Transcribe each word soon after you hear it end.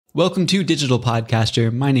Welcome to Digital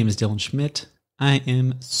Podcaster. My name is Dylan Schmidt. I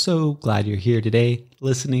am so glad you're here today,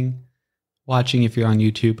 listening, watching if you're on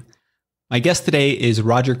YouTube. My guest today is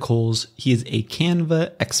Roger Coles. He is a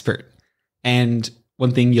Canva expert. And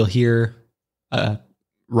one thing you'll hear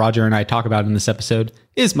Roger and I talk about in this episode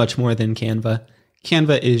is much more than Canva.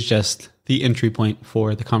 Canva is just the entry point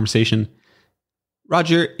for the conversation.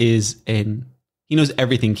 Roger he knows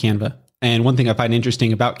everything Canva. And one thing I find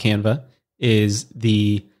interesting about Canva is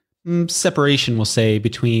the separation, we'll say,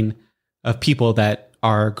 between people that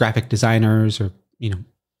are graphic designers or,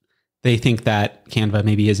 they think that Canva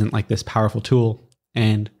maybe isn't like this powerful tool.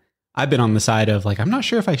 And I've been on the side of like, I'm not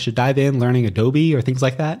sure if I should dive in learning Adobe or things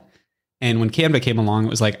like that. And when Canva came along, it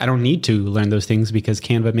was like, I don't need to learn those things because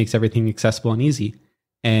Canva makes everything accessible and easy.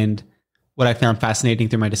 And what I found fascinating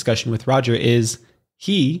through my discussion with Roger is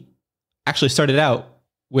he actually started out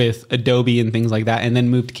with Adobe and things like that and then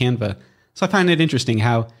moved to Canva. So I find it interesting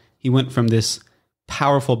how he went from this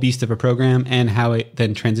powerful beast of a program and how it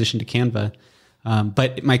then transitioned to Canva.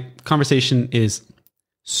 But my conversation is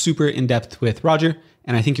super in-depth with Roger,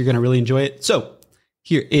 and I think you're going to really enjoy it. So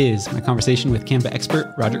here is my conversation with Canva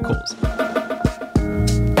expert Roger Coles.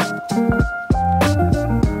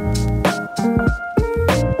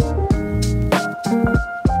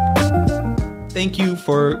 Thank you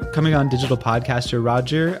for coming on Digital Podcaster,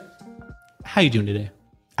 Roger. How are you doing today?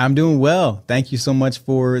 I'm doing well. Thank you so much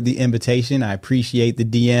for the invitation. I appreciate the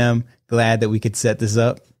DM. Glad that we could set this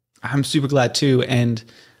up. I'm super glad too. And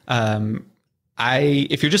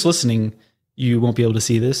if you're just listening, you won't be able to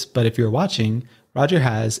see this, but if you're watching, Roger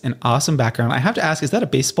has an awesome background. I have to ask, is that a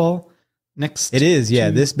baseball next? It is. Yeah.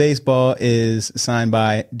 This baseball is signed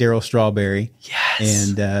by Darryl Strawberry. Yes.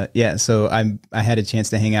 And so I had a chance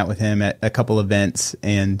to hang out with him at a couple events.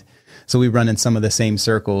 And so we run in some of the same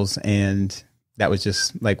circles, and that was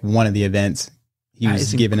just like one of the events. He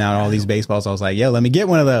was giving out all these baseballs. I was like, let me get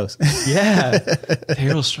one of those. Yeah.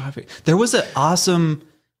 Darryl Strawberry. There was an awesome,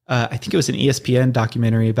 I think it was an ESPN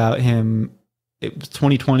documentary about him. It was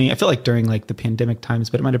 2020. I feel like during like the pandemic times,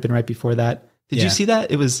 but it might've been right before that. Did you see that?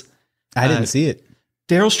 It was, I didn't see it.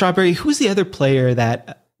 Darryl Strawberry. Who's the other player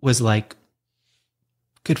that was like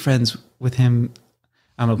good friends with him?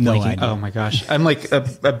 I'm blanking. No, oh my gosh. I'm like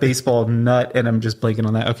a baseball nut and I'm just blanking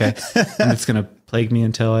on that. Okay. And it's going to plague me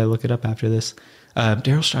until I look it up after this.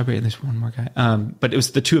 Darryl Strawberry and there's one more guy. But it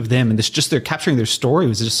was the two of them, and they're capturing their story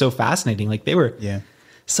was just so fascinating. Like they were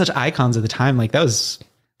such icons of the time. Like that was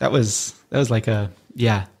like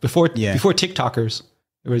before TikTokers.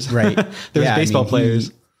 There was right. there was baseball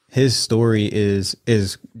players. His story is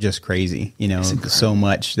just crazy. So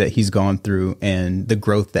much that he's gone through and the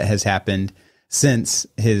growth that has happened since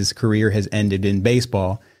his career has ended in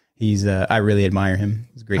baseball. I really admire him.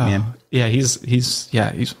 He's a great man. Yeah, he's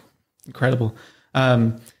incredible.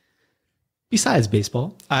 Besides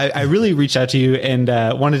baseball, I really reached out to you and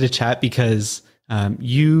wanted to chat because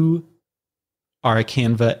you are a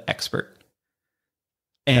Canva expert.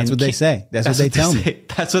 And that's what they say. That's what they tell me.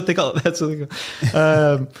 That's what they call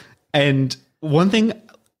it. And one thing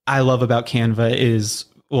I love about Canva is,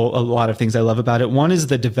 well, a lot of things I love about it. One is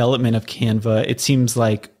the development of Canva. It seems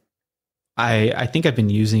like I think I've been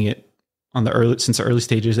using it since the early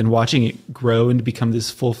stages and watching it grow and become this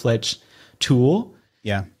full-fledged tool.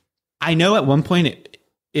 Yeah. I know at one point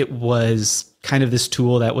it was kind of this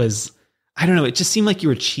tool that was, I don't know, it just seemed like you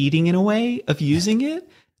were cheating in a way of using it.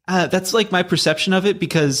 That's like my perception of it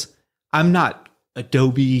because I'm not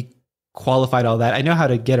Adobe qualified, all that. I know how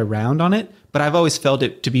to get around on it, but I've always felt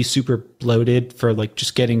it to be super bloated for like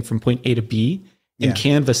just getting from point A to B. And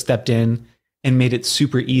Canva stepped in and made it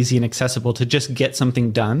super easy and accessible to just get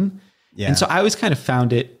something done. Yeah. And so I always kind of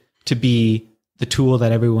found it to be the tool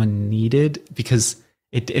that everyone needed because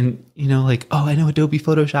I know Adobe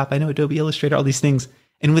Photoshop, I know Adobe Illustrator, all these things.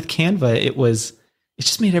 And with Canva, it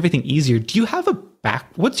just made everything easier. Do you have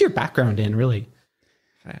what's your background in really?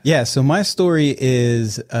 Yeah. So my story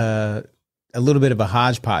is a little bit of a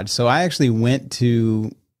hodgepodge. So I actually went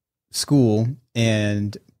to school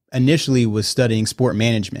and initially was studying sport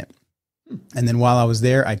management. And then while I was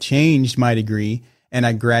there, I changed my degree and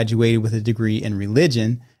I graduated with a degree in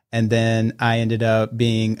religion. And then I ended up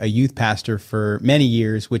being a youth pastor for many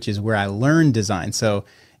years, which is where I learned design. So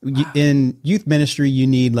in youth ministry, you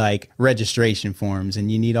need like registration forms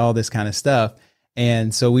and you need all this kind of stuff.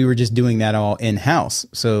 And so we were just doing that all in-house.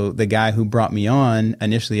 So the guy who brought me on,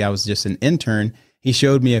 initially I was just an intern. He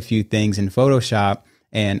showed me a few things in Photoshop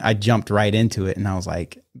and I jumped right into it. And I was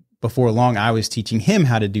like, before long, I was teaching him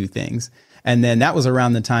how to do things. And then that was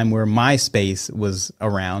around the time where MySpace was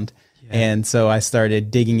around. Yeah. And so I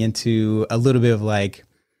started digging into a little bit of like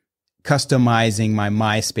customizing my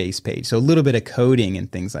MySpace page. So a little bit of coding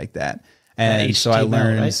and things like that. And so I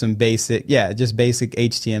learned some basic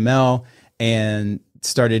HTML and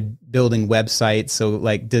started building websites. So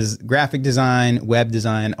like graphic design, web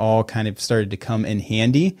design, all kind of started to come in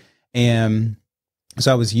handy. And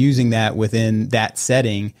so I was using that within that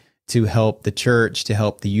setting to help the church, to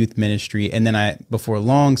help the youth ministry. And then I, before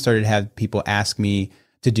long, started to have people ask me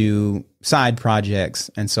to do side projects.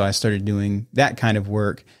 And so I started doing that kind of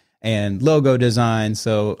work and logo design.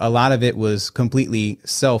 So a lot of it was completely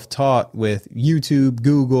self-taught with YouTube,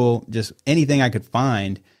 Google, just anything I could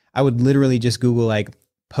find. I would literally just Google like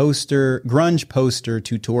grunge poster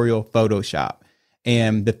tutorial Photoshop.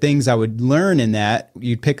 And the things I would learn in that,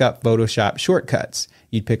 you'd pick up Photoshop shortcuts.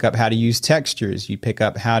 You'd pick up how to use textures. You'd pick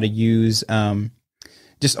up how to use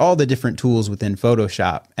just all the different tools within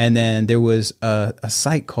Photoshop. And then there was a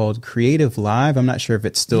site called Creative Live. I'm not sure if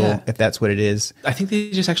it's still, if that's what it is. I think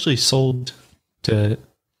they just actually sold to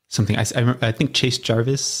something. I think Chase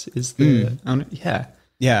Jarvis is the owner. Yeah.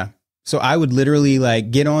 Yeah. So I would literally like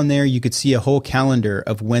get on there. You could see a whole calendar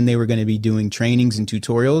of when they were going to be doing trainings and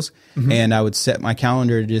tutorials. And I would set my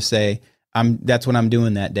calendar to just say, that's what I'm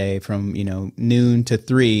doing that day from, noon to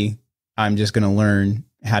 3. I'm just going to learn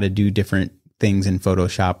how to do different things in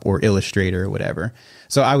Photoshop or Illustrator or whatever.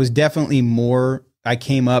 So I was definitely I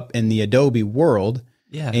came up in the Adobe world.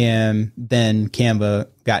 Yeah. And then Canva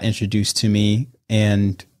got introduced to me,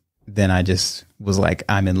 and then I just was like,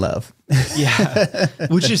 I'm in love. Yeah.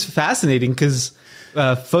 Which is fascinating because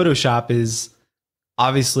Photoshop is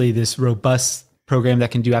obviously this robust program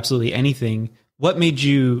that can do absolutely anything. What made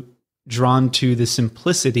you drawn to the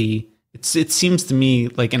simplicity? It seems to me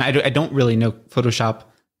like, and I don't really know Photoshop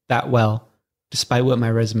that well, despite what my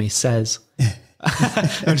resume says.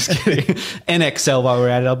 I'm just kidding. And Excel while we're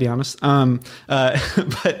at it, I'll be honest.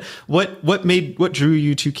 But what drew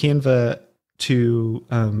you to Canva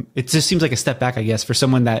it just seems like a step back, I guess, for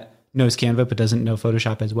someone that knows Canva but doesn't know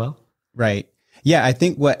Photoshop as well. Right. Yeah, I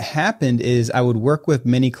think what happened is I would work with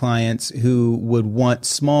many clients who would want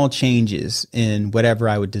small changes in whatever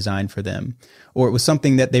I would design for them, or it was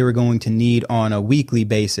something that they were going to need on a weekly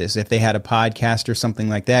basis. If they had a podcast or something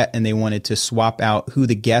like that and they wanted to swap out who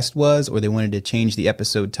the guest was, or they wanted to change the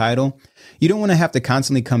episode title, you don't want to have to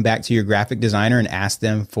constantly come back to your graphic designer and ask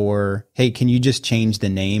them for, hey, can you just change the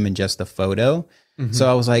name and just the photo? So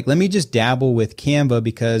I was like, let me just dabble with Canva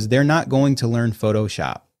because they're not going to learn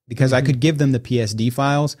Photoshop. Because I could give them the PSD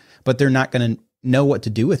files, but they're not going to know what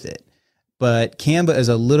to do with it. But Canva is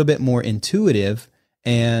a little bit more intuitive.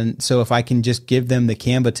 And so if I can just give them the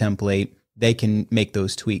Canva template, they can make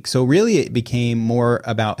those tweaks. So really it became more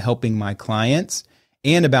about helping my clients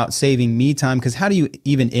and about saving me time. Because how do you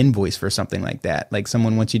even invoice for something like that? Like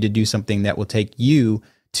someone wants you to do something that will take you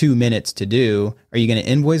 2 minutes to do. Are you going to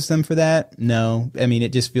invoice them for that? No. I mean,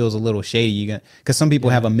 it just feels a little shady. Because some people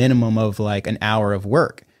have a minimum of like an hour of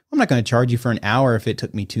work. I'm not going to charge you for an hour if it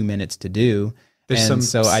took me 2 minutes to do. There's and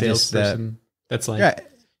some so I just that's like,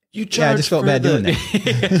 you charge. I just felt bad doing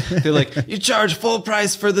that. They're like, you charge full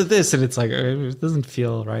price for this, and it's like it doesn't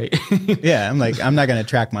feel right. Yeah, I'm like, I'm not going to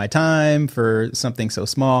track my time for something so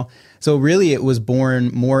small. So really, it was born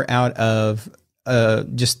more out of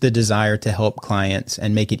just the desire to help clients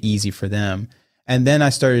and make it easy for them. And then I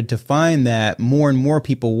started to find that more and more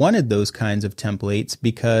people wanted those kinds of templates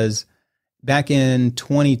because back in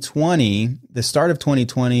 2020, the start of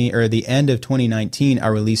 2020 or the end of 2019, I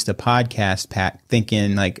released a podcast pack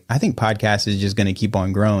thinking like, I think podcast is just going to keep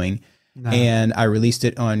on growing. No. And I released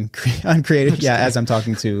it on Creative. Yeah. As I'm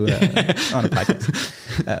talking to on a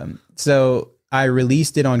podcast. So I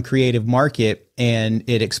released it on Creative Market and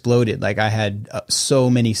it exploded. Like I had so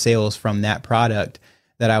many sales from that product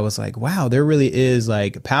that I was like, wow, there really is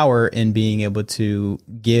like power in being able to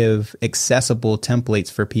give accessible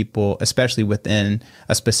templates for people, especially within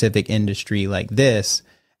a specific industry like this.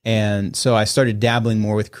 And so I started dabbling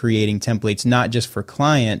more with creating templates, not just for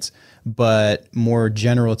clients, but more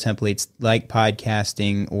general templates like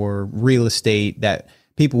podcasting or real estate that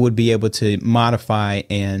people would be able to modify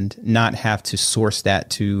and not have to source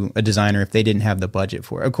that to a designer if they didn't have the budget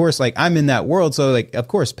for it. Of course, like I'm in that world, so like, of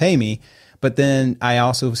course, pay me. But then I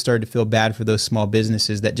also started to feel bad for those small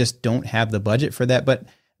businesses that just don't have the budget for that, but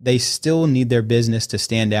they still need their business to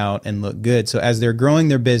stand out and look good. So as they're growing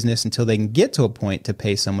their business until they can get to a point to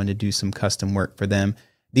pay someone to do some custom work for them,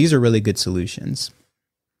 these are really good solutions.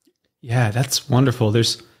 Yeah, that's wonderful.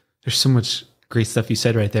 There's so much great stuff you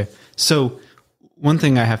said right there. So one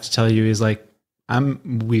thing I have to tell you is like,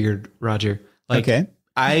 I'm weird, Roger. Like okay.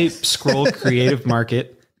 I scroll Creative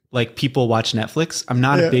Market like people watch Netflix. I'm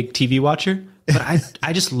not a big TV watcher, but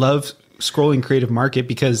I just love scrolling Creative Market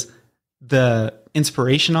because the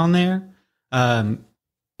inspiration on there. And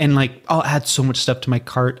like, I'll add so much stuff to my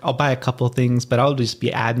cart. I'll buy a couple of things, but I'll just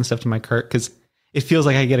be adding stuff to my cart because it feels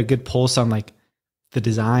like I get a good pulse on like the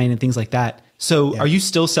design and things like that. So are you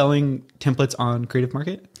still selling templates on Creative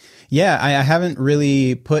Market? Yeah, I haven't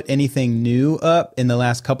really put anything new up in the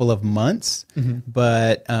last couple of months,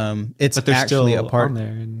 but it's actually a part. On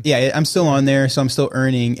there yeah, I'm still on there, so I'm still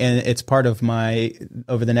earning, and it's part of my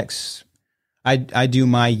over the next. I do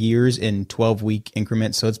my years in 12-week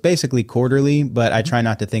increments, so it's basically quarterly. But I try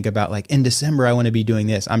not to think about like in December I want to be doing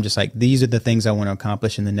this. I'm just like these are the things I want to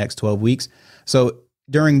accomplish in the next 12 weeks. So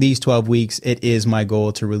during these 12 weeks, it is my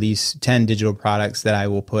goal to release 10 digital products that I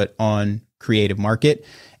will put on Creative Market.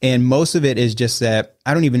 And most of it is just that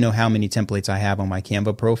I don't even know how many templates I have on my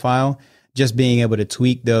Canva profile, just being able to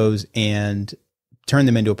tweak those and turn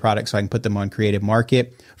them into a product so I can put them on Creative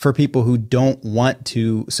Market for people who don't want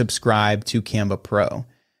to subscribe to Canva Pro,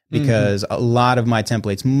 because a lot of my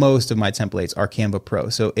templates, most of my templates are Canva Pro.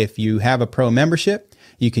 So if you have a Pro membership,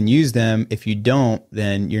 you can use them. If you don't,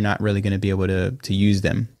 then you're not really going to be able to use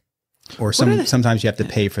them. Or sometimes you have to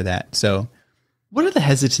pay for that. So what are the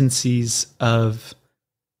hesitancies of,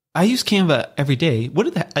 I use Canva every day. What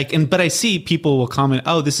are the, like, and, but I see people will comment,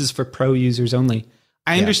 oh, this is for pro users only.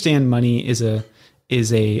 I understand money is a,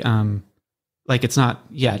 like, it's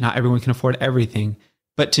not, not everyone can afford everything.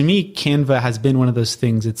 But to me, Canva has been one of those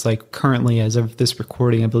things. It's like currently, as of this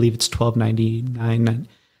recording, I believe it's $12.99,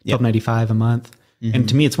 $12.95 a month. And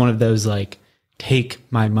to me, it's one of those like, take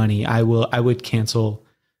my money. I would cancel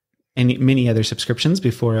many other subscriptions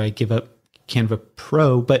before I give up Canva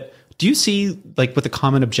Pro. But do you see like what the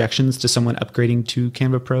common objections to someone upgrading to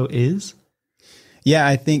Canva Pro is? Yeah,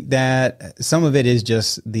 I think that some of it is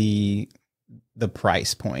just the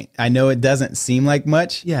price point. I know it doesn't seem like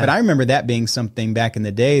much, but I remember that being something back in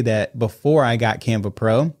the day that before I got Canva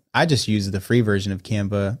Pro, I just used the free version of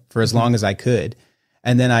Canva for as long as I could.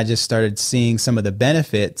 And then I just started seeing some of the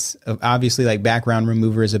benefits of, obviously, like background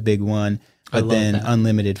remover is a big one, but then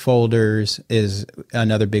unlimited folders is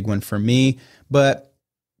another big one for me. But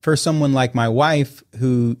for someone like my wife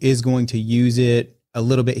who is going to use it a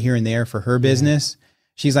little bit here and there for her business,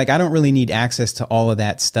 she's like, I don't really need access to all of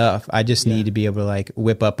that stuff. I just need to be able to like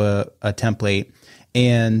whip up a template.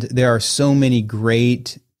 And there are so many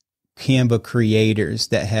great Canva creators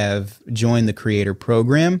that have joined the creator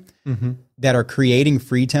program that are creating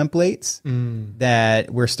free templates that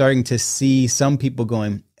we're starting to see some people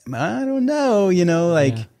going, I don't know,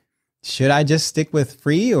 should I just stick with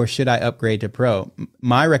free or should I upgrade to pro?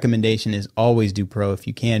 My recommendation is always do pro if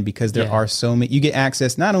you can, because there are so many, you get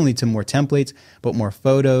access not only to more templates, but more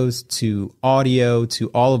photos, to audio, to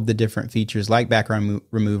all of the different features like background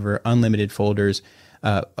remover, unlimited folders,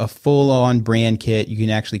 a full on brand kit. You can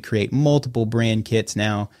actually create multiple brand kits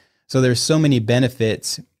now. So there's so many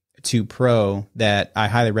benefits to pro that I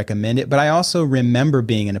highly recommend it. But I also remember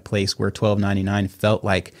being in a place where $12.99 felt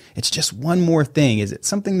like it's just one more thing. Is it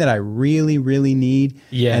something that I really, really need?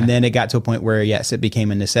 Yeah. And then it got to a point where, yes, it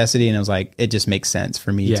became a necessity. And I was like, it just makes sense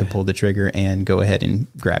for me to pull the trigger and go ahead and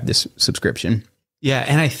grab this subscription. Yeah.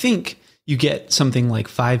 And I think you get something like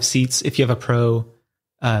 5 seats. If you have a pro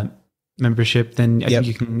membership, then I think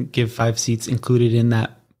you can give 5 seats included in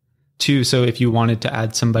that too. So if you wanted to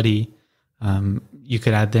add somebody, you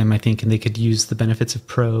could add them, I think, and they could use the benefits of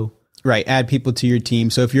pro. Right. Add people to your team.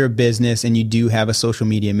 So if you're a business and you do have a social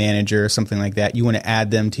media manager or something like that, you want to add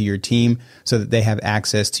them to your team so that they have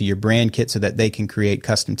access to your brand kit so that they can create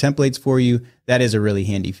custom templates for you. That is a really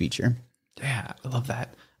handy feature. Yeah, I love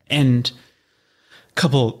that. And a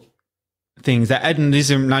couple things and these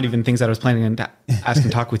are not even things that I was planning to ask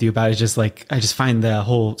and talk with you about. It's just like, I just find the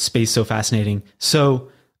whole space so fascinating. So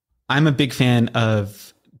I'm a big fan of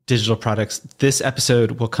digital products. This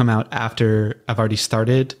episode will come out after I've already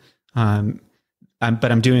started. But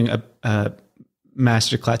I'm doing a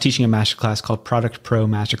masterclass, teaching a masterclass called Product Pro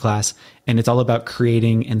Masterclass. And it's all about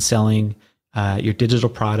creating and selling your digital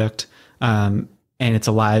product. And it's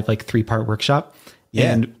a live, like 3-part workshop.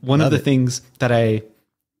 Yeah, and one of the things that I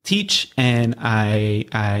teach and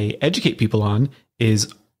I educate people on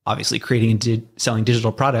is obviously creating and selling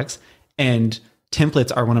digital products. And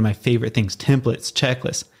templates are one of my favorite things. Templates,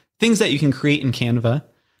 checklists, things that you can create in Canva.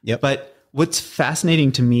 But what's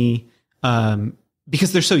fascinating to me,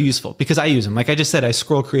 because they're so useful, because I use them. Like I just said, I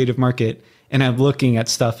scroll Creative Market and I'm looking at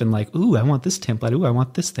stuff and like, ooh, I want this template. Ooh, I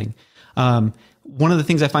want this thing. One of the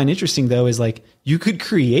things I find interesting though, is like you could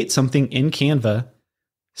create something in Canva,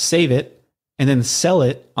 save it, and then sell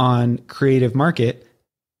it on Creative Market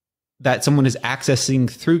that someone is accessing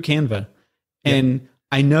through Canva. And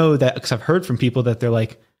I know that because I've heard from people that they're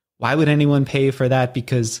like, why would anyone pay for that?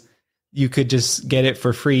 Because you could just get it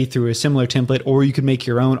for free through a similar template, or you could make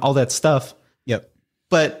your own, all that stuff. Yep.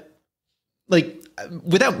 But like,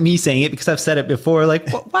 without me saying it, because I've said it before, like,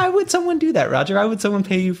 why would someone do that, Roger? Why would someone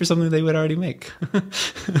pay you for something they would already make?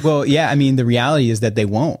 Well, yeah, I mean, the reality is that they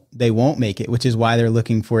won't make it, which is why they're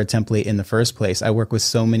looking for a template in the first place. I work with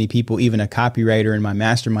so many people, even a copywriter in my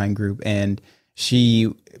mastermind group, and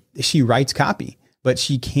she writes copy, but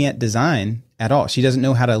she can't design at all. She doesn't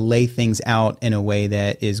know how to lay things out in a way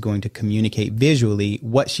that is going to communicate visually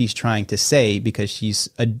what she's trying to say, because she's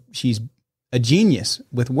a genius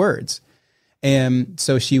with words. And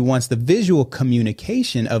so she wants the visual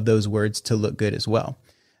communication of those words to look good as well.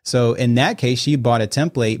 So in that case, she bought a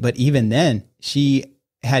template, but even then she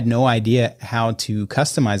had no idea how to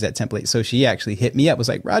customize that template. So she actually hit me up, was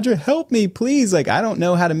like, Roger, help me, please. Like, I don't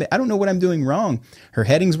know what I'm doing wrong. Her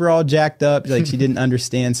headings were all jacked up. Like, she didn't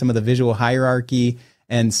understand some of the visual hierarchy.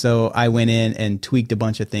 And so I went in and tweaked a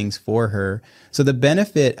bunch of things for her. So the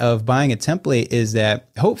benefit of buying a template is that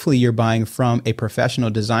hopefully you're buying from a professional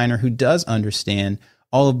designer who does understand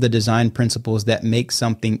all of the design principles that make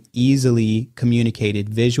something easily communicated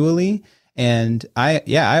visually. And I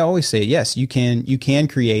always say, yes, you can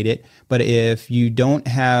create it. But if you don't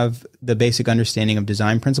have the basic understanding of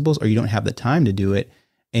design principles, or you don't have the time to do it,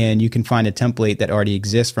 and you can find a template that already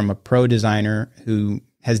exists from a pro designer who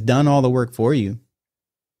has done all the work for you,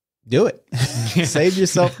 do it. Yeah. Save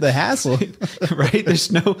yourself the hassle. Right?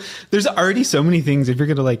 There's already so many things. If you're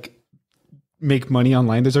going to like make money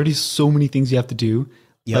online, there's already so many things you have to do.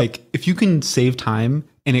 Yep. Like, if you can save time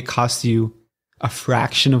and it costs you a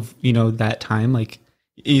fraction of, that time, like,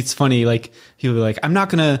 it's funny, like, people be like, I'm not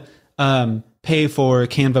going to pay for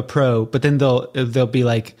Canva Pro, but then they'll be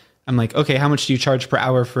like, I'm like, okay, how much do you charge per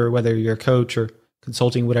hour for whether you're a coach or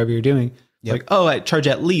consulting, whatever you're doing? Yep. Like, oh, I charge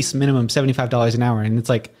at least minimum $75 an hour. And it's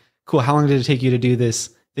like, cool. How long did it take you to do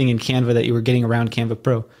this thing in Canva that you were getting around Canva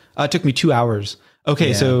Pro? It took me 2 hours. Okay.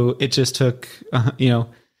 Yeah. So it just took,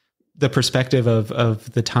 the perspective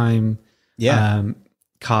of the time,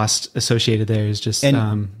 cost associated there is just,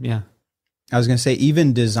 I was going to say,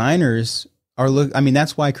 even designers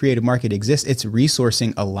that's why Creative Market exists. It's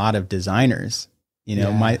resourcing a lot of designers.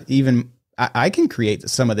 I can create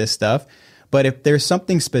some of this stuff, but if there's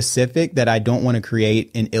something specific that I don't want to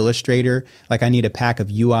create in Illustrator, like I need a pack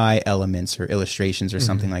of UI elements or illustrations or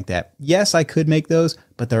something like that. Yes, I could make those,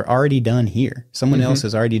 but they're already done here. Someone else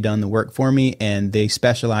has already done the work for me, and they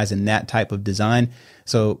specialize in that type of design.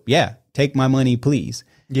 So yeah, take my money, please.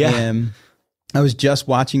 Yeah. And I was just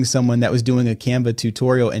watching someone that was doing a Canva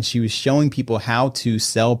tutorial, and she was showing people how to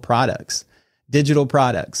sell products, digital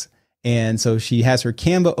products. And so she has her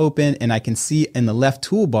Canva open, and I can see in the left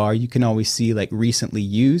toolbar, you can always see like recently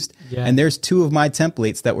used. Yeah. And there's 2 of my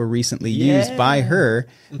templates that were recently used by her,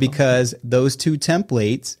 because those 2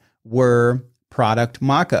 templates were product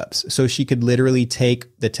mockups. So she could literally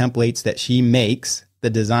take the templates that she makes,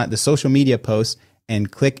 the social media posts, and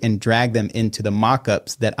click and drag them into the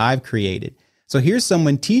mockups that I've created. So here's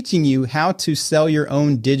someone teaching you how to sell your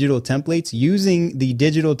own digital templates using the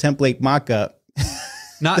digital template mockup.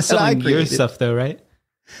 Not selling your stuff though, right?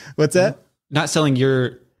 What's that? Not selling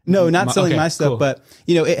your... No, not selling my stuff, cool. But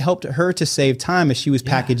it helped her to save time as she was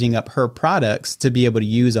packaging up her products to be able to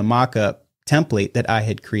use a mock-up template that I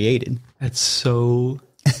had created. That's so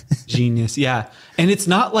genius. Yeah. And it's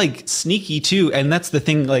not like sneaky too. And that's the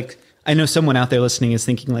thing, like, I know someone out there listening is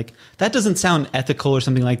thinking like, that doesn't sound ethical or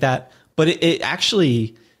something like that. But it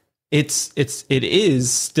actually, it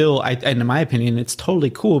is still, and in my opinion, it's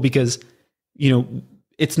totally cool, because,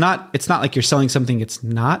 it's not like you're selling something it's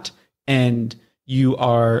not. And you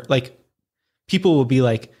are like, people will be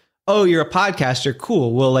like, oh, you're a podcaster.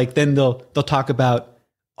 Cool. Well, like, then they'll talk about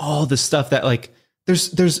all the stuff that, like,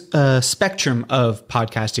 there's a spectrum of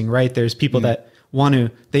podcasting, right? There's people that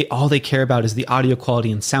all they care about is the audio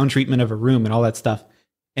quality and sound treatment of a room and all that stuff.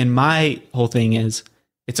 And my whole thing is,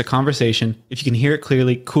 it's a conversation. If you can hear it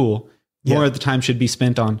clearly, cool. More of the time should be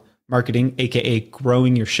spent on marketing, AKA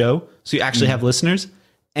growing your show, so you actually have listeners.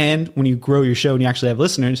 And when you grow your show and you actually have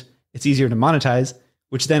listeners, it's easier to monetize,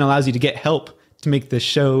 which then allows you to get help to make the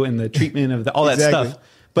show and the treatment of all that stuff.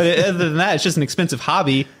 But other than that, it's just an expensive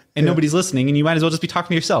hobby, and nobody's listening, and you might as well just be talking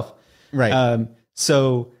to yourself. Right. And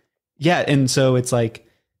so it's like,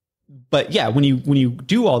 but yeah, when you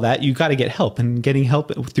do all that, you got to get help, and getting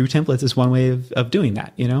help through templates is one way of doing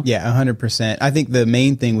that, Yeah, 100%. I think the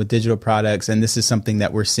main thing with digital products, and this is something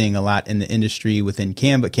that we're seeing a lot in the industry within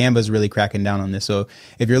Canva is really cracking down on this. So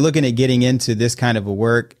if you're looking at getting into this kind of a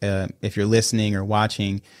work, if you're listening or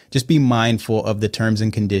watching, just be mindful of the terms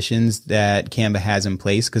and conditions that Canva has in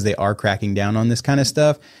place, because they are cracking down on this kind of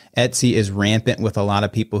stuff. Etsy is rampant with a lot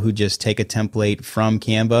of people who just take a template from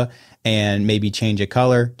Canva and maybe change a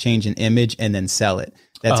color, change an image, and then sell it.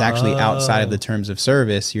 That's actually outside of the terms of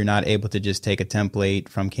service. You're not able to just take a template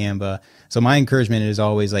from Canva. So my encouragement is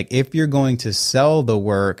always like, if you're going to sell the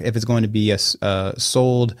work, if it's going to be a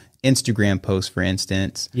sold Instagram post, for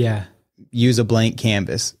instance, use a blank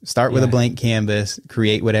canvas. Start with a blank canvas,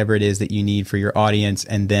 create whatever it is that you need for your audience,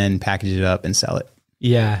 and then package it up and sell it.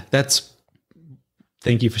 Yeah,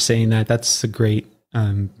 thank you for saying that. That's a great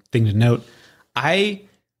thing to note. I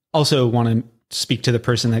also want to speak to the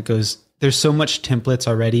person that goes, there's so much templates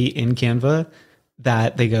already in Canva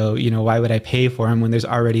that they go, why would I pay for them when there's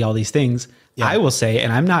already all these things? Yeah. I will say,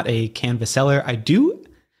 and I'm not a Canva seller. I do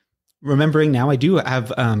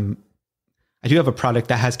have a product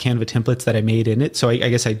that has Canva templates that I made in it. So I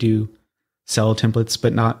guess I do sell templates,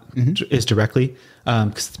 but not as directly,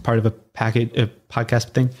 because it's part of a podcast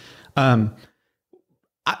thing.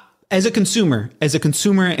 As a consumer,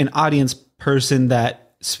 and audience person that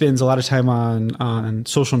spends a lot of time on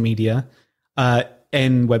social media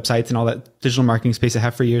and websites and all that digital marketing space I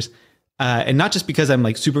have for years. And not just because I'm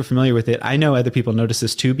like super familiar with it. I know other people notice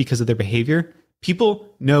this too because of their behavior. People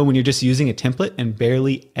know when you're just using a template and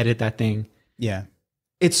barely edit that thing. Yeah.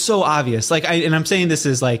 It's so obvious. Like and I'm saying this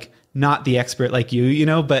is like not the expert like you,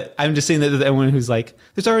 but I'm just saying that everyone who's like,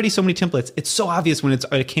 there's already so many templates. It's so obvious when it's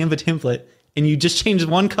a Canva template and you just change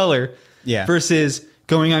one color versus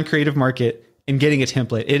going on Creative Market and getting a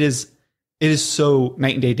template. It is so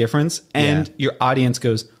night and day difference. And your audience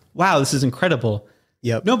goes, wow, this is incredible.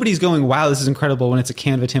 Yep. Nobody's going, wow, this is incredible when it's a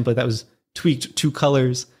Canva template that was tweaked 2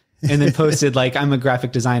 colors and then posted like, I'm a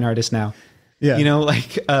graphic design artist now. Yeah.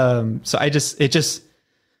 So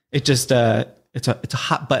it's a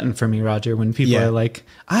hot button for me, Roger, when people are like,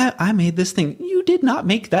 I made this thing. You did not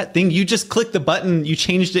make that thing. You just clicked the button. You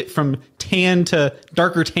changed it from tan to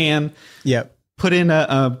darker tan. Yep. Put in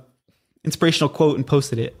a inspirational quote and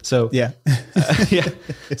posted it. So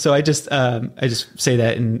So I just say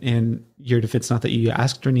that in your defense, not that you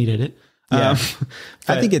asked or needed it. Yeah.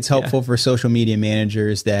 I think it's helpful for social media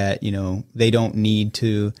managers that, they don't need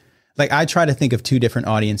to, like, I try to think of 2 different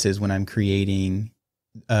audiences when I'm creating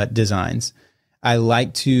designs. I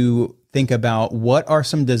like to think about what are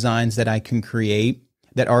some designs that I can create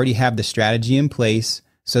that already have the strategy in place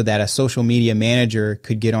so that a social media manager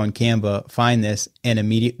could get on Canva, find this and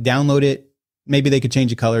download it. Maybe they could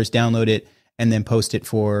change the colors, download it, and then post it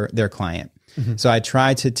for their client. Mm-hmm. So I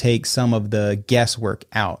try to take some of the guesswork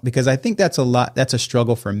out because I think that's a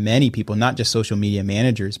struggle for many people, not just social media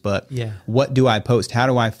managers, but what do I post? How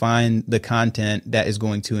do I find the content that is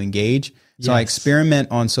going to engage? So I experiment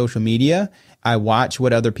on social media. I watch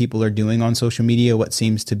what other people are doing on social media, what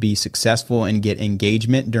seems to be successful and get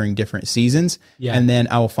engagement during different seasons. Yeah. And then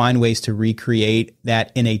I will find ways to recreate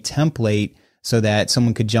that in a template so that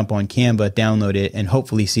someone could jump on Canva, download it, and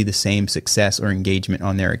hopefully see the same success or engagement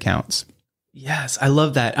on their accounts. Yes, I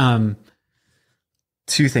love that.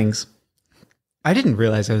 2 things. I didn't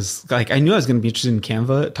realize I knew I was going to be interested in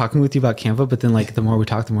Canva, talking with you about Canva, but then like the more we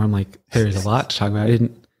talk, the more I'm like, there's a lot to talk about. I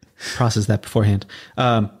didn't process that beforehand.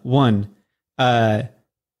 One, there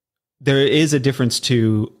is a difference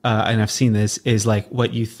to, and I've seen this, is like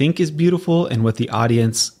what you think is beautiful and what the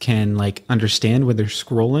audience can like understand when they're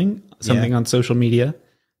scrolling something on social media,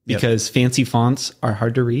 because fancy fonts are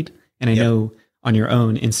hard to read. And I know on your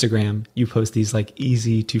own Instagram, you post these like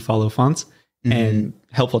easy to follow fonts and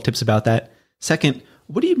helpful tips about that. Second,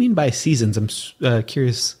 what do you mean by seasons? I'm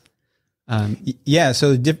curious.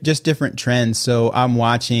 So just different trends. So I'm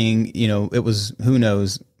watching, it was, who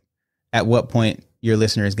knows at what point your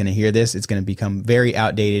listener is going to hear this. It's going to become very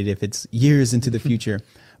outdated if it's years into the future.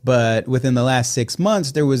 But within the last 6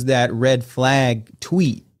 months, there was that red flag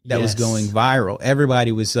tweet that was going viral.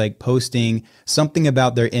 Everybody was like posting something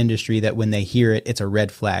about their industry that when they hear it, it's a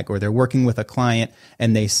red flag, or they're working with a client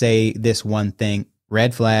and they say this one thing,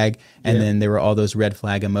 red flag. And then there were all those red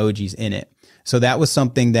flag emojis in it. So that was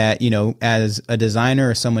something that, as a designer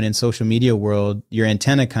or someone in social media world, your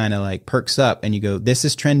antenna kind of like perks up and you go, this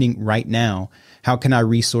is trending right now. How can I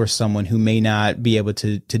resource someone who may not be able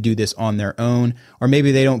to do this on their own? Or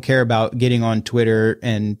maybe they don't care about getting on Twitter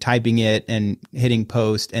and typing it and hitting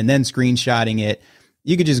post and then screenshotting it.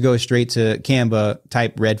 You could just go straight to Canva,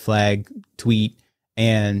 type red flag, tweet,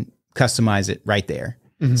 and customize it right there.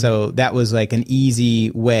 Mm-hmm. So that was like an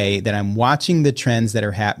easy way that I'm watching the trends that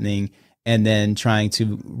are happening and then trying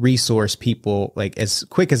to resource people like as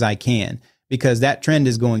quick as I can. because that trend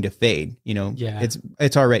is going to fade. You know, Yeah.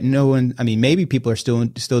 it's already no one. I mean, maybe people are still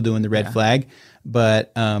doing the red flag,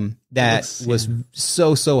 but that was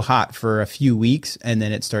so hot for a few weeks, and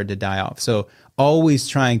then it started to die off. So always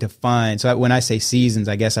trying to find. So when I say seasons,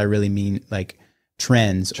 I guess I really mean like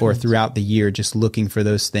trends, or throughout the year, just looking for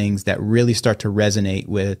those things that really start to resonate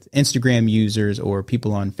with Instagram users or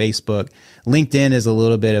people on Facebook. LinkedIn is a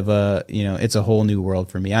little bit of a, you know, it's a whole new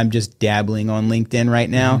world for me. I'm just dabbling on LinkedIn right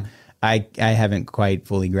now. I haven't quite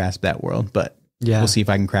fully grasped that world, but we'll see if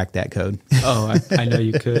I can crack that code. Oh, I know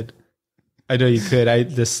you could. I know you could. I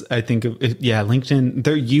think of it, LinkedIn,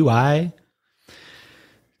 their UI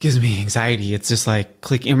gives me anxiety. It's just like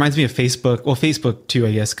clicking. It reminds me of Facebook. Well, Facebook too,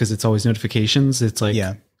 I guess, because it's always notifications. It's like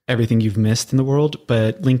everything you've missed in the world.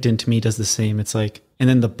 But LinkedIn to me does the same. It's like, and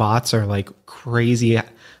then the bots are like crazy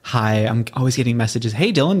high. I'm always getting messages.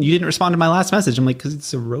 Hey, Dylan, you didn't respond to my last message. I'm like, because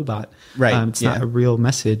it's a robot. Right. It's not a real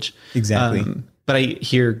message. Exactly. But I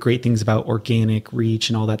hear great things about organic reach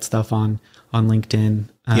and all that stuff on LinkedIn.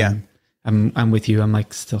 I'm with you. I'm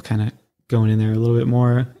like still kind of going in there a little bit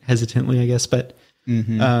more hesitantly, I guess. But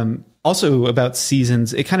also about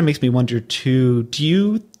seasons, it kind of makes me wonder too,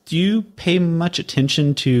 do you pay much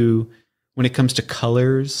attention to when it comes to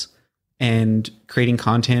colors and creating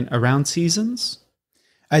content around seasons?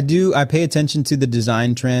 I do. I pay attention to the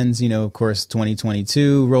design trends. You know, of course,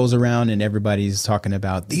 2022 rolls around and everybody's talking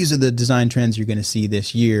about these are the design trends you're going to see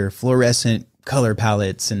this year, fluorescent color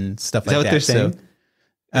palettes and stuff like that. Is that what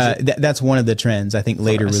they're saying? That's one of the trends. I think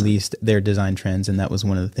later released their design trends, and that was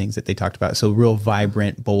one of the things that they talked about. So real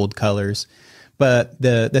vibrant, bold colors. But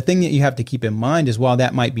the thing that you have to keep in mind is, while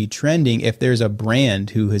that might be trending, if there's a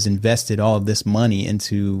brand who has invested all of this money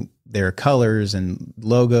into their colors and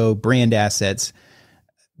logo, brand assets,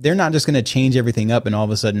 they're not just going to change everything up and all of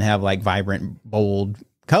a sudden have like vibrant, bold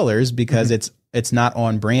colors, because it's not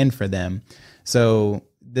on brand for them. So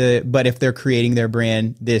but if they're creating their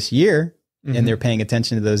brand this year, and they're paying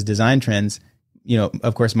attention to those design trends, you know,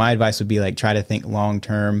 of course, my advice would be like, try to think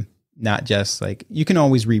long-term, not just like, you can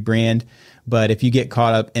always rebrand, but if you get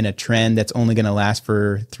caught up in a trend that's only going to last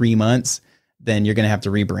for 3 months, then you're going to have to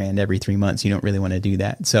rebrand every 3 months. You don't really want to do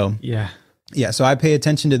that. So so I pay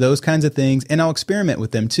attention to those kinds of things, and I'll experiment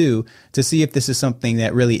with them too, to see if this is something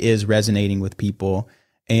that really is resonating with people,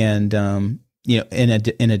 and, you know,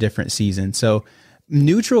 in a different season. So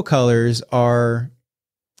neutral colors are,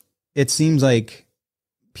 it seems like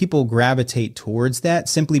people gravitate towards that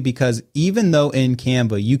simply because even though in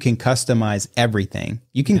Canva you can customize everything,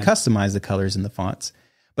 you can customize the colors and the fonts,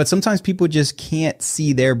 but sometimes people just can't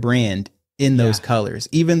see their brand in those colors,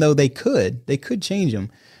 even though they could change them.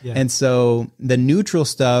 And so the neutral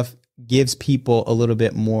stuff gives people a little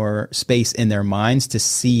bit more space in their minds to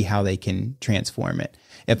see how they can transform it.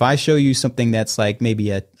 If I show you something that's like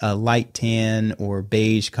maybe a light tan or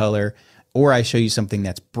beige color, or I show you something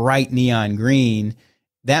that's bright neon green,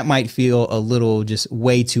 that might feel a little just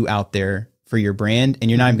way too out there for your brand. And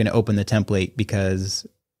you're not even going to open the template because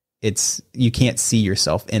you can't see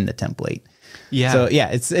yourself in the template. So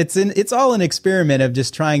it's all an experiment of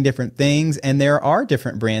just trying different things. And there are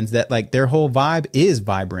different brands that like their whole vibe is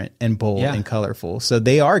vibrant and bold and colorful. So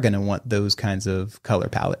they are going to want those kinds of color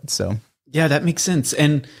palettes. So yeah, that makes sense.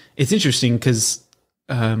 And it's interesting because,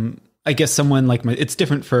 I guess someone like it's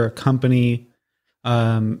different for a company,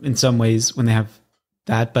 in some ways when they have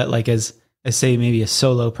that, but like as say maybe a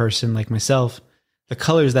solo person like myself, the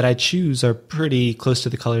colors that I choose are pretty close to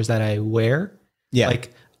the colors that I wear. Yeah.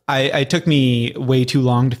 Like I took me way too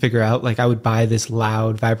long to figure out, like I would buy this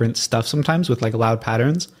loud, vibrant stuff sometimes with like loud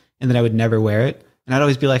patterns, and then I would never wear it. And I'd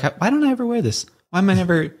always be like, why don't I ever wear this? Why am I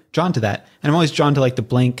never drawn to that? And I'm always drawn to like the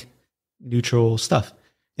blank neutral stuff.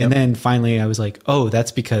 And then finally I was like, oh,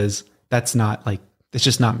 that's because that's not like, it's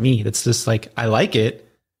just not me. That's just like, I like it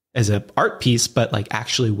as an art piece, but like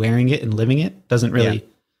actually wearing it and living it doesn't really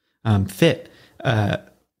fit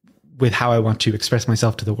with how I want to express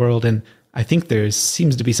myself to the world. And I think there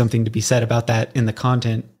seems to be something to be said about that in the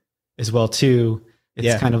content as well too.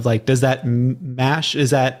 It's kind of like, does that mash? Is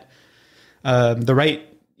that the right,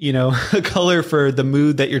 you know, color for the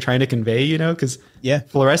mood that you're trying to convey, you know? Because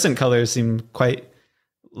fluorescent colors seem quite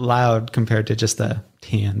loud compared to just a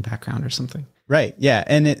tan background or something. Right. Yeah.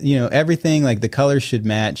 And you know, everything like the colors should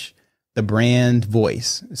match the brand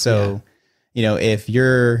voice. So, you know, if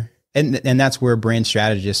you're, and that's where brand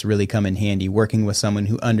strategists really come in handy, working with someone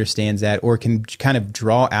who understands that or can kind of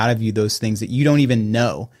draw out of you those things that you don't even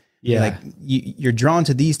know. Yeah. Like you're drawn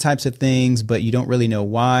to these types of things, but you don't really know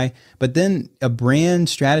why. But then a brand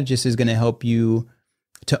strategist is going to help you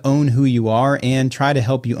own who you are and try to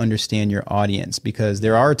help you understand your audience, because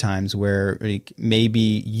there are times where like, maybe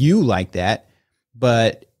you like that,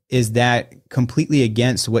 but is that completely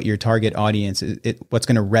against what your target audience is, what's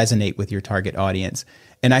going to resonate with your target audience?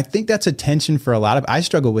 And I think that's a tension for a lot of, I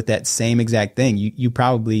struggle with that same exact thing. You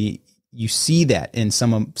probably, you see that in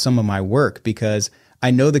some of my work, because I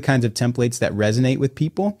know the kinds of templates that resonate with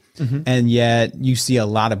people, and yet you see a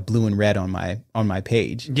lot of blue and red on my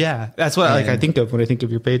page. Yeah, that's what I think of when I think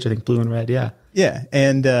of your page. I think blue and red. Yeah, yeah,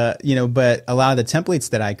 and but a lot of the templates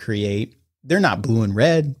that I create, they're not blue and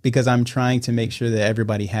red, because I'm trying to make sure that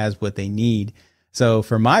everybody has what they need. So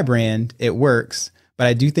for my brand, it works, but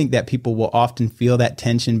I do think that people will often feel that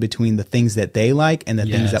tension between the things that they like and the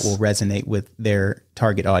things that will resonate with their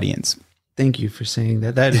target audience. Thank you for saying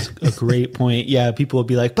that. That is a great point. Yeah, people will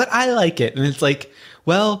be like, but I like it. And it's like,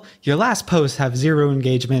 well, your last posts have 0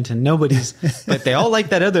 engagement and nobody's, but they all like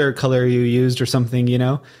that other color you used or something,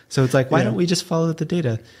 So it's like, why don't we just follow the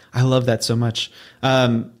data? I love that so much.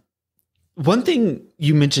 One thing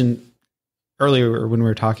you mentioned earlier when we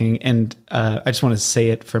were talking, and I just want to say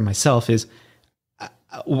it for myself, is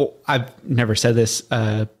I've never said this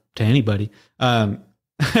to anybody.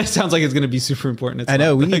 It sounds like it's going to be super important. I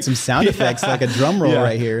know. We need some sound effects, like a drum roll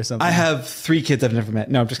right here or something. I have 3 kids I've never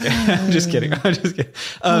met. No, I'm just kidding. I'm just kidding.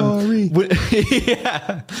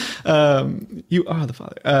 You are the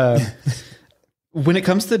father. When it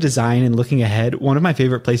comes to design and looking ahead, one of my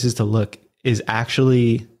favorite places to look is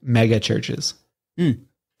actually mega churches.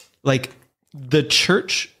 Like the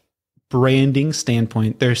church branding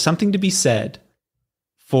standpoint, there's something to be said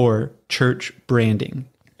for church branding.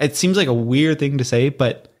 It seems like a weird thing to say,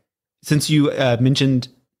 but since you mentioned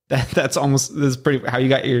that, that's pretty how you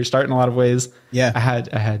got your start in a lot of ways. Yeah, I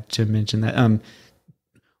had to mention that.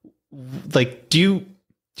 Like, do you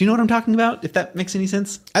know what I'm talking about? If that makes any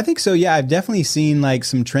sense? I think so. Yeah, I've definitely seen like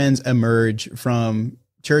some trends emerge from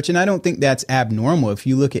church, and I don't think that's abnormal. If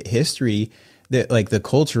you look at history, that like the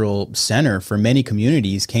cultural center for many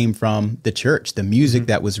communities came from the church. The music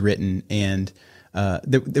that was written, and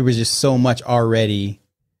there was just so much already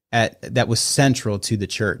that was central to the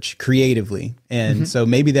church creatively. And so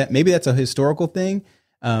maybe that's a historical thing.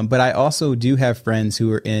 But I also do have friends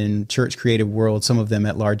who are in church creative world, some of them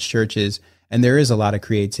at large churches, and there is a lot of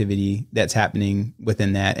creativity that's happening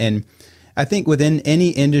within that. And I think within any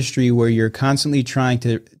industry where you're constantly trying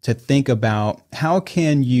to think about how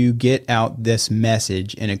can you get out this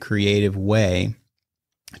message in a creative way,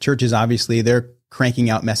 churches, obviously, they're cranking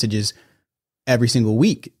out messages every single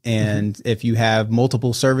week. And if you have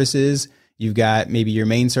multiple services, you've got maybe your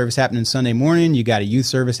main service happening Sunday morning, you got a youth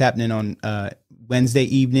service happening on Wednesday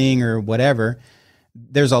evening or whatever.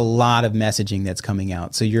 There's a lot of messaging that's coming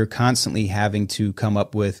out. So you're constantly having to come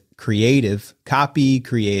up with creative copy,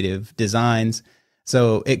 creative designs.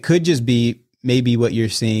 So it could just be maybe what you're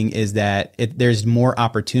seeing is that there's more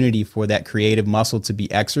opportunity for that creative muscle to be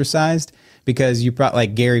exercised, because you probably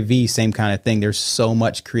like Gary Vee, same kind of thing. There's so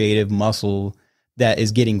much creative muscle that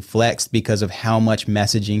is getting flexed because of how much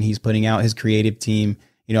messaging he's putting out. His creative team,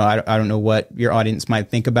 I don't know what your audience might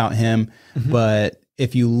think about him, but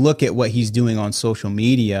if you look at what he's doing on social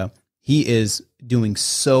media, he is doing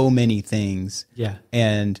so many things. Yeah.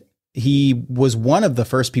 And he was one of the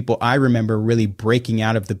first people I remember really breaking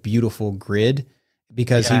out of the beautiful grid,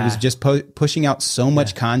 because he was just pushing out so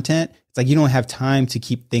much content. It's like you don't have time to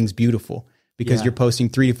keep things beautiful, because you're posting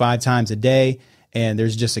 3 to 5 times a day, and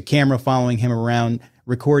there's just a camera following him around,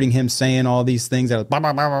 recording him saying all these things that are blah,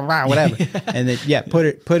 blah, blah, blah, blah, whatever. And then, put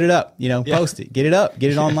it up, post it, get it up,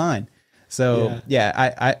 get it online. So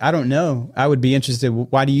I don't know. I would be interested.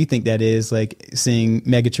 Why do you think that is, like seeing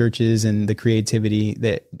mega churches and the creativity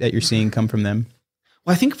that you're seeing come from them?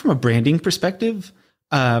 Well, I think from a branding perspective,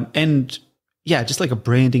 and just like a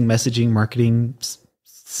branding, messaging, marketing,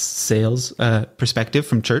 sales perspective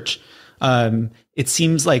from church, it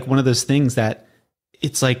seems like one of those things that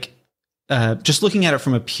it's like just looking at it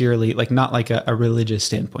from a purely like not like a religious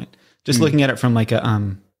standpoint, just looking at it from like a I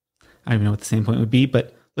don't even know what the standpoint would be,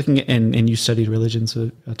 but looking at, and you studied religion, so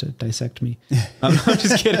about to dissect me. I'm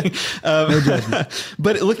just kidding. No judgment.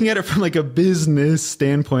 But looking at it from like a business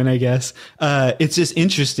standpoint, I guess, it's just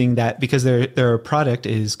interesting that because their product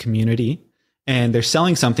is community, and they're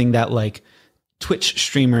selling something that like Twitch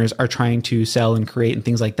streamers are trying to sell and create and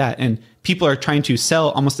things like that. And people are trying to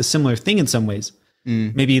sell almost a similar thing in some ways.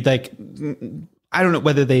 Maybe like, I don't know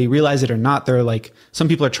whether they realize it or not. They're like, some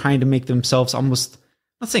people are trying to make themselves almost, I'm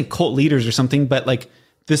not saying cult leaders or something, but like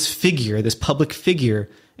this figure, this public figure,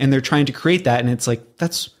 and they're trying to create that. And it's like,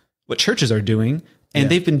 that's what churches are doing. And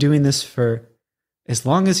they've been doing this for as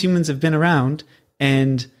long as humans have been around.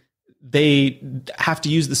 And they have to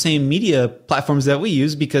use the same media platforms that we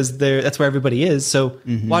use because that's where everybody is. So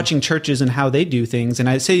watching churches and how they do things, and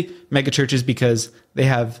I say mega churches because they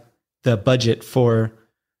have the budget for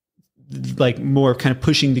like more kind of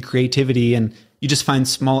pushing the creativity, and you just find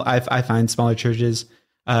I find smaller churches,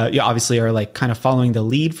 obviously are like kind of following the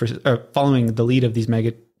lead of these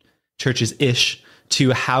mega churches ish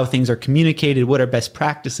to how things are communicated, what are best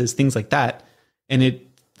practices, things like that. And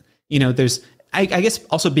there's, I guess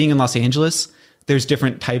also being in Los Angeles, there's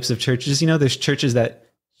different types of churches. There's churches that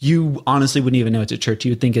you honestly wouldn't even know it's a church.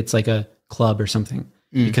 You would think it's like a club or something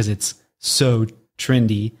because it's so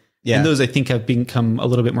trendy. Yeah. And those I think have become a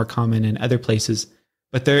little bit more common in other places.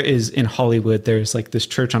 But there is in Hollywood, there's like this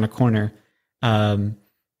church on a corner. And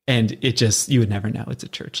it just, you would never know it's a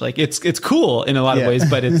church. Like it's cool in a lot of ways,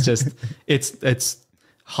 but it's just, it's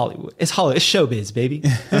Hollywood. It's Hollywood. It's showbiz, baby.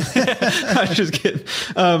 I'm just kidding.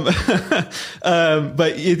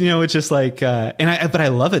 But it's just like, but I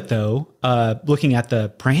love it though. Looking at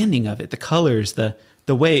the branding of it, the colors, the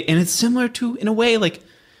way, and it's similar to, in a way, like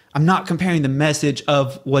I'm not comparing the message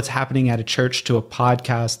of what's happening at a church to a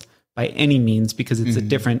podcast by any means, because it's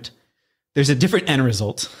there's a different end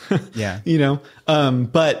result. Yeah.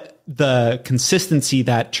 But the consistency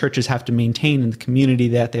that churches have to maintain in the community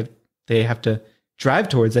that they have to drive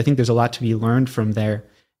towards, I think there's a lot to be learned from there.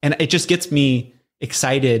 And it just gets me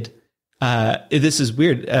excited. This is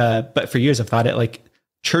weird. But for years I've thought it like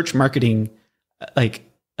church marketing,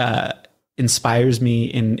 inspires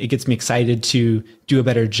me, and it gets me excited to do a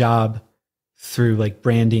better job through like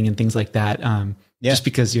branding and things like that. Just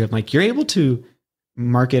because you're able to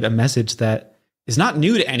market a message that is not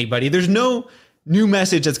new to anybody. There's no new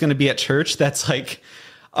message that's going to be at church that's like,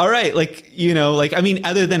 all right, other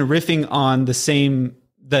than riffing on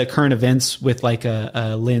the current events with like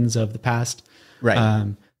a lens of the past.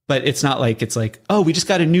 Right. But it's not like, it's like, oh, we just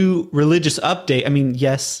got a new religious update. I mean,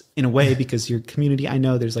 yes, in a way, because your community, I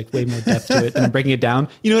know there's like way more depth to it than breaking it down.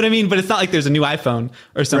 You know what I mean? But it's not like there's a new iPhone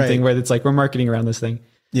or something where it's like, we're marketing around this thing.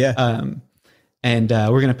 Yeah. And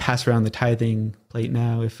we're going to pass around the tithing plate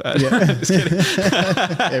now. If just kidding.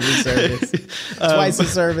 Every service, twice a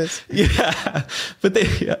service. Yeah. But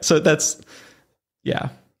so that's, I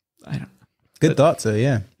don't know. Good thoughts. So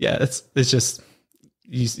yeah. It's just,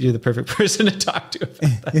 you're the perfect person to talk to about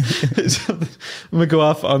that. So I'm going to go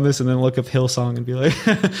off on this and then look up Hillsong and be like,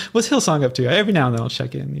 what's Hillsong up to? Every now and then I'll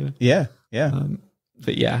check in. Yeah. Yeah.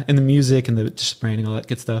 But and the music and the just branding, all that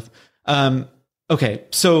good stuff. Okay.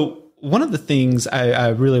 So one of the things I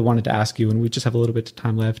really wanted to ask you, and we just have a little bit of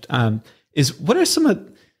time left, is what are some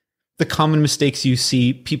of the common mistakes you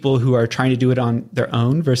see people who are trying to do it on their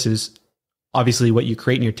own versus obviously what you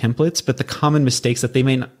create in your templates, but the common mistakes that they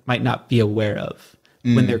might not be aware of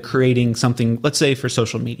when they're creating something, let's say for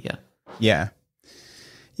social media? Yeah.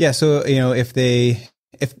 Yeah. So,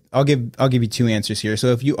 if I'll give you two answers here. So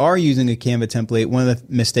if you are using a Canva template, one of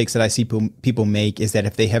the mistakes that I see people make is that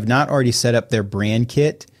if they have not already set up their brand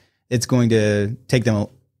kit, it's going to take them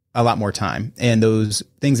a lot more time. And those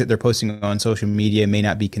things that they're posting on social media may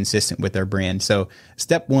not be consistent with their brand. So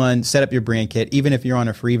step one, set up your brand kit. Even if you're on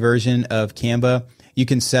a free version of Canva, you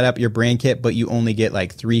can set up your brand kit, but you only get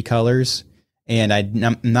like 3 colors. And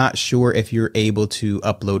I'm not sure if you're able to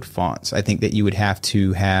upload fonts. I think that you would have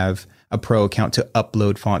to have a pro account to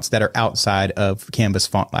upload fonts that are outside of Canva's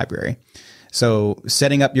font library. So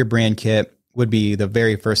setting up your brand kit would be the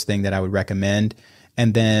very first thing that I would recommend.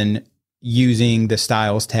 And then using the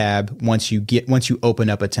styles tab once you open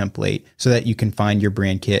up a template so that you can find your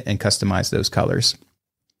brand kit and customize those colors.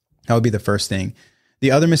 That would be the first thing.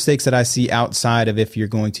 The other mistakes that I see outside of if you're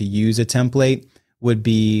going to use a template would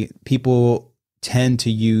be people tend to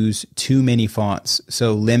use too many fonts.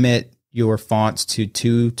 So limit your fonts to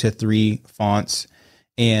 2 to 3 fonts,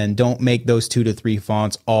 and don't make those 2 to 3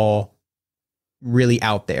 fonts all really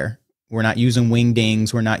out there. We're not using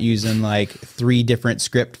wingdings. We're not using like 3 different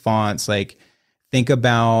script fonts. Like, think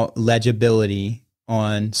about legibility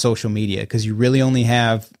on social media, because you really only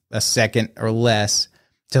have a second or less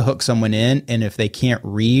to hook someone in. And if they can't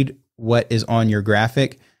read what is on your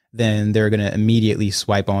graphic, then they're going to immediately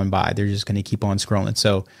swipe on by. They're just going to keep on scrolling.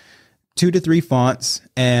 So 2 to 3 fonts,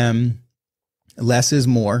 and less is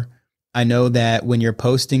more. I know that when you're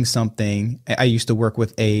posting something, I used to work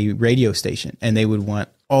with a radio station, and they would want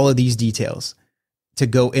all of these details to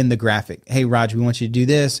go in the graphic. Hey, Roger, we want you to do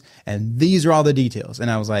this, and these are all the details.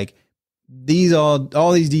 And I was like,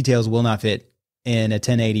 all these details will not fit in a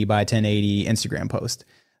 1080 by 1080 Instagram post.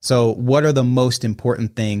 So what are the most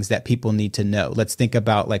important things that people need to know? Let's think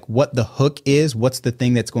about like what the hook is. What's the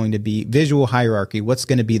thing that's going to be visual hierarchy? What's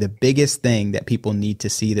going to be the biggest thing that people need to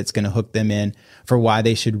see that's going to hook them in for why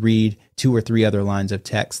they should read 2 or 3 other lines of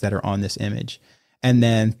text that are on this image? And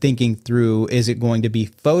then thinking through, is it going to be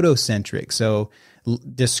photocentric? So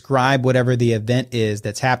describe whatever the event is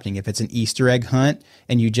that's happening. If it's an Easter egg hunt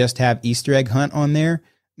and you just have Easter egg hunt on there,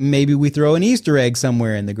 maybe we throw an Easter egg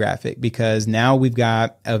somewhere in the graphic, because now we've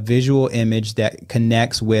got a visual image that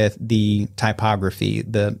connects with the typography,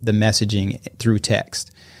 the messaging through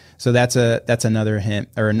text. So that's another hint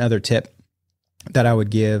or another tip that I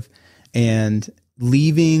would give. And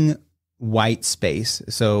leaving white space.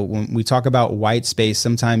 So when we talk about white space,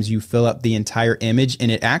 sometimes you fill up the entire image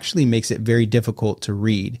and it actually makes it very difficult to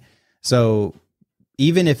read. So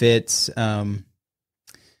even if it's,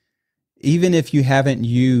 even if you haven't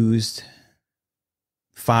used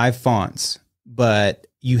 5 fonts, but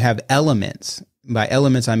you have elements, by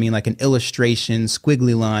elements, I mean like an illustration,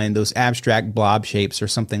 squiggly line, those abstract blob shapes or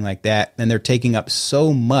something like that, and they're taking up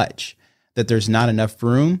so much that there's not enough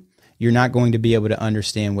room, you're not going to be able to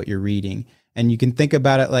understand what you're reading. And you can think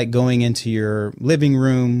about it like going into your living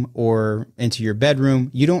room or into your bedroom.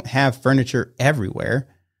 You don't have furniture everywhere,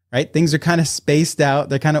 right? Things are kind of spaced out.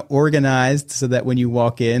 They're kind of organized so that when you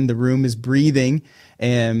walk in, the room is breathing.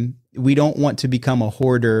 And we don't want to become a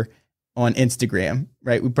hoarder on Instagram,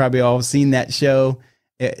 right? We've probably all seen that show.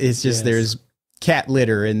 It's just, there's cat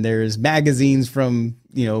litter and there's magazines from,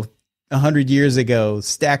 100 years ago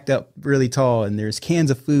stacked up really tall, and there's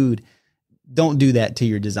cans of food. Don't do that to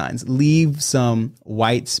your designs. Leave some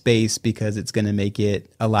white space because it's going to make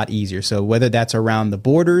it a lot easier. So whether that's around the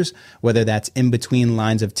borders, whether that's in between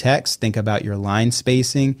lines of text, think about your line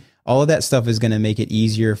spacing. All of that stuff is going to make it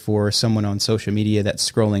easier for someone on social media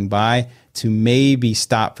that's scrolling by to maybe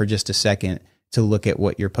stop for just a second to look at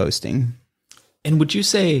what you're posting. And would you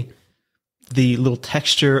say the little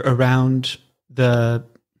texture around the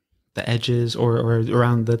edges or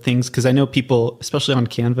around the things? Because I know people, especially on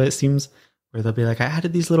Canva, it seems, where they'll be like, I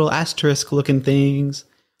added these little asterisk looking things,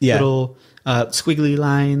 little squiggly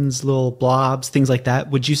lines, little blobs, things like that.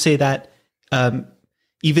 Would you say that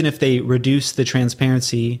even if they reduce the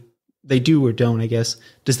transparency, they do or don't, I guess,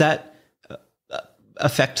 does that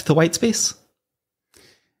affect the white space?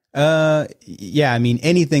 Yeah, I mean,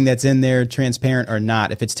 anything that's in there, transparent or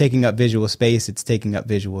not, if it's taking up visual space, it's taking up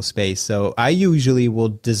visual space. So I usually will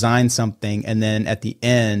design something and then at the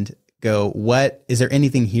end go, is there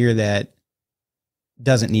anything here that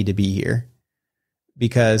doesn't need to be here?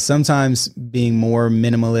 Because sometimes being more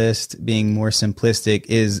minimalist, being more simplistic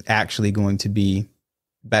is actually going to be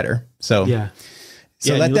better. So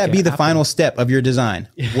So let that be the final step of your design.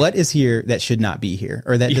 What is here that should not be here,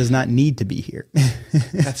 or that does not need to be here?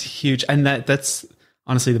 That's huge. And that's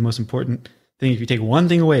honestly the most important thing. If you take one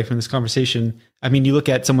thing away from this conversation, I mean, you look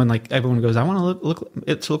at someone like, everyone goes, I want to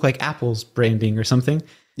look like Apple's branding or something,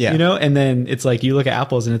 and then it's like, you look at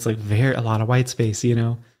Apple's and it's like a lot of white space, they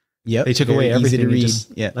took away everything and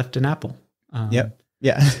just left an Apple.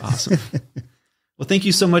 Awesome. Well, thank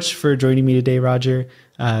you so much for joining me today, Roger.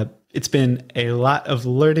 It's been a lot of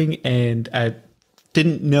learning, and I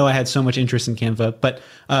didn't know I had so much interest in Canva, but,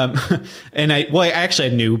 I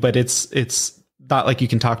knew, but it's not like you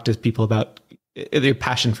can talk to people about their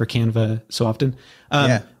passion for Canva so often.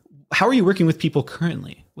 How are you working with people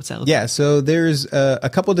currently? What's that look like? So there's a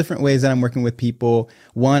couple different ways that I'm working with people.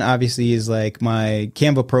 One obviously is like my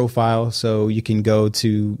Canva profile. So you can go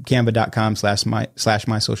to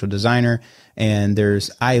canva.com/my social designer. And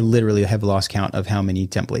I literally have lost count of how many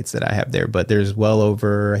templates that I have there, but there's well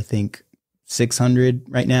over, I think, 600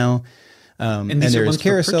 right now. And there's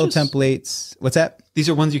carousel templates. What's that? These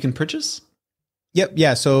are ones you can purchase? Yep.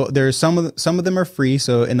 Yeah. So there's some of them are free.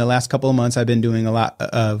 So in the last couple of months, I've been doing a lot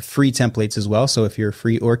of free templates as well. So if you're a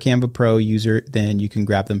free or Canva Pro user, then you can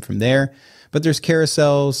grab them from there. But there's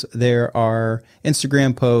carousels, there are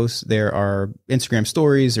Instagram posts, there are Instagram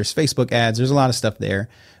stories, there's Facebook ads. There's a lot of stuff there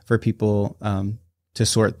for people to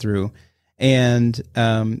sort through. And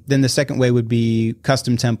then the second way would be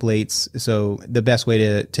custom templates. So the best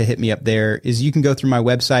way to hit me up there is you can go through my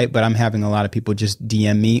website, but I'm having a lot of people just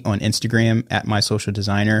DM me on Instagram at my social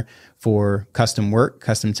designer for custom work,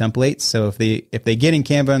 custom templates. So if they get in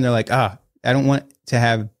Canva and they're like, I don't want to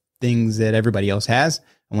have things that everybody else has,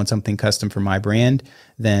 I want something custom for my brand,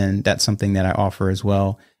 then that's something that I offer as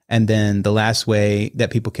well. And then the last way that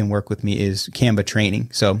people can work with me is Canva training.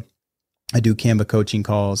 So I do Canva coaching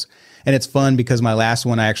calls, and it's fun because my last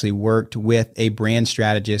one, I actually worked with a brand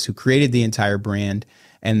strategist who created the entire brand.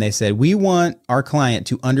 And they said, we want our client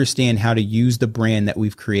to understand how to use the brand that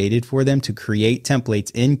we've created for them to create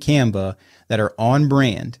templates in Canva that are on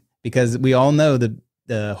brand, because we all know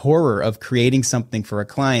the horror of creating something for a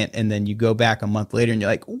client. And then you go back a month later and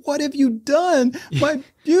you're like, what have you done? My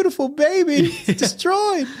beautiful baby is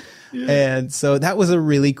destroyed. Yeah. And so that was a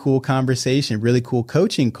really cool conversation, really cool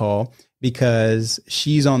coaching call, because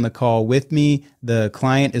she's on the call with me, the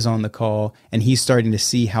client is on the call, and he's starting to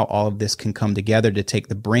see how all of this can come together to take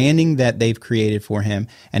the branding that they've created for him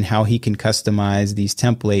and how he can customize these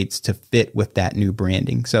templates to fit with that new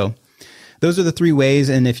branding. So those are the 3 ways.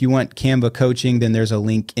 And if you want Canva coaching, then there's a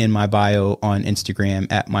link in my bio on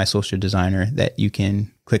Instagram at My Social Designer that you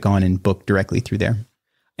can click on and book directly through there.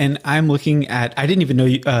 And I'm looking at, I didn't even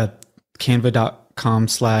know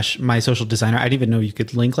canva.com/my social designer. I didn't even know you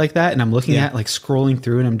could link like that. And I'm looking at like scrolling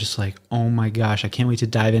through and I'm just like, oh my gosh, I can't wait to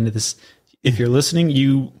dive into this. If you're listening,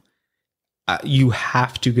 you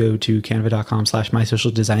have to go to canva.com/my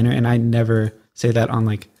social designer. And I never say that on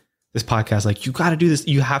like this podcast, like you got to do this.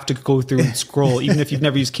 You have to go through and scroll, even if you've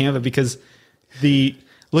never used Canva, because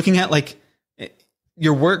looking at like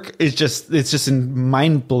your work is it's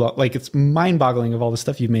mind boggling of all the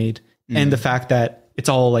stuff you've made. Mm. And the fact that it's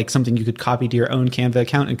all like something you could copy to your own Canva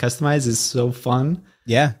account and customize is so fun.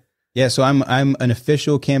 Yeah. Yeah. So I'm an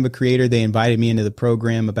official Canva creator. They invited me into the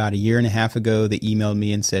program about 1.5 years ago. They emailed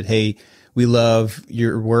me and said, hey, we love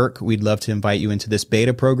your work. We'd love to invite you into this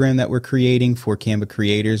beta program that we're creating for Canva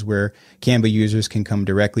creators, where Canva users can come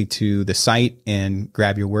directly to the site and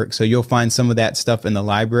grab your work. So you'll find some of that stuff in the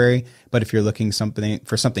library. But if you're looking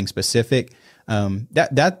for something specific,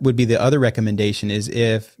 that would be the other recommendation, is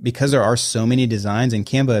because there are so many designs, and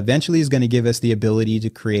Canva eventually is going to give us the ability to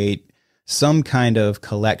create some kind of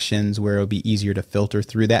collections where it'll be easier to filter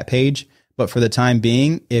through that page. But for the time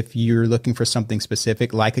being, if you're looking for something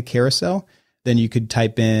specific like a carousel, then you could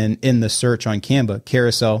type in the search on Canva,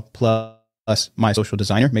 carousel plus My Social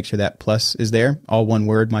Designer. Make sure that plus is there, all one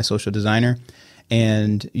word, My Social Designer.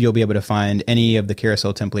 And you'll be able to find any of the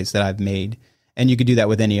carousel templates that I've made. And you could do that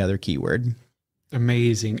with any other keyword.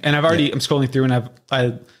 Amazing. And I'm scrolling through and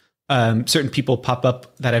I've certain people pop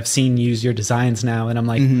up that I've seen use your designs now. And I'm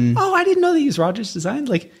like, oh, I didn't know they use Roger's designs.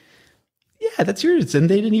 Like, yeah, that's yours. And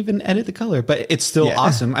they didn't even edit the color, but it's still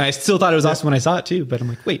awesome. And I still thought it was awesome when I saw it too, but I'm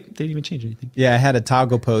like, wait, they didn't even change anything. Yeah. I had a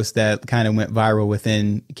toggle post that kind of went viral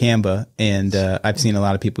within Canva, and I've seen a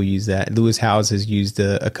lot of people use that. Lewis Howes has used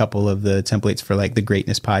a couple of the templates for like the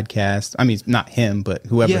Greatness podcast. I mean, not him, but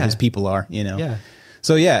whoever his people are, Yeah.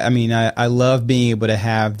 So yeah, I mean, I love being able to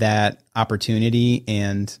have that opportunity.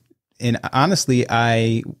 And honestly,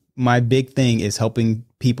 my big thing is helping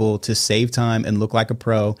people to save time and look like a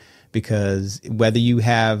pro. Because whether you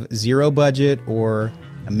have 0 budget or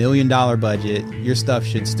 $1 million budget, your stuff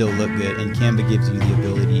should still look good. And Canva gives you the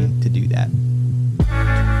ability to do that.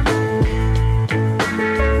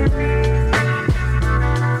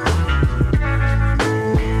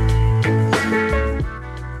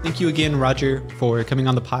 Thank you again, Roger, for coming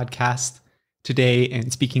on the podcast today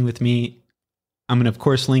and speaking with me. I'm going to, of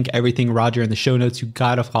course, link everything Roger in the show notes. You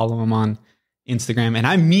got to follow him on Instagram. And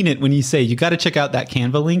I mean it when you say you got to check out that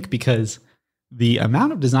Canva link, because the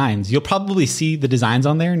amount of designs, you'll probably see the designs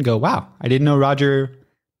on there and go, wow, I didn't know Roger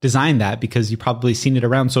designed that, because you've probably seen it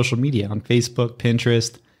around social media on Facebook,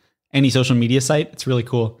 Pinterest, any social media site. It's really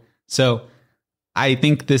cool. So I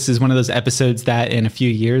think this is one of those episodes that in a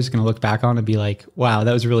few years going to look back on and be like, wow,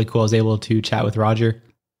 that was really cool. I was able to chat with Roger.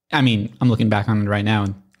 I mean, I'm looking back on it right now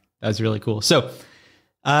and that was really cool. So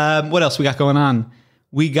what else we got going on?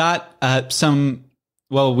 We got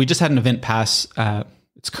we just had an event pass.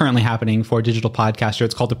 It's currently happening for a digital podcaster.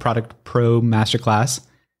 It's called the Product Pro Masterclass.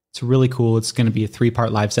 It's really cool. It's going to be a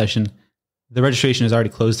 3-part live session. The registration is already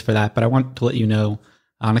closed for that, but I want to let you know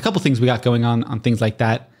on a couple things we got going on things like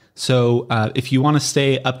that. So if you want to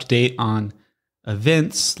stay up to date on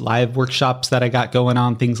events, live workshops that I got going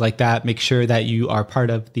on, things like that, make sure that you are part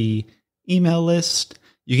of the email list.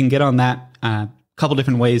 You can get on that a couple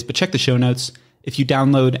different ways, but check the show notes. If you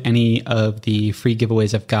download any of the free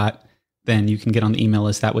giveaways I've got, then you can get on the email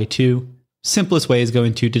list that way too. Simplest way is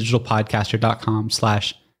going to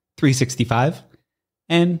digitalpodcaster.com/365.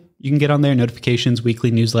 And you can get on there, notifications,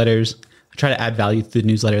 weekly newsletters. I try to add value to the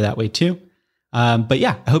newsletter that way too. But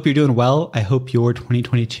yeah, I hope you're doing well. I hope your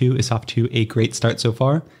 2022 is off to a great start so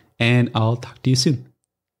far. And I'll talk to you soon.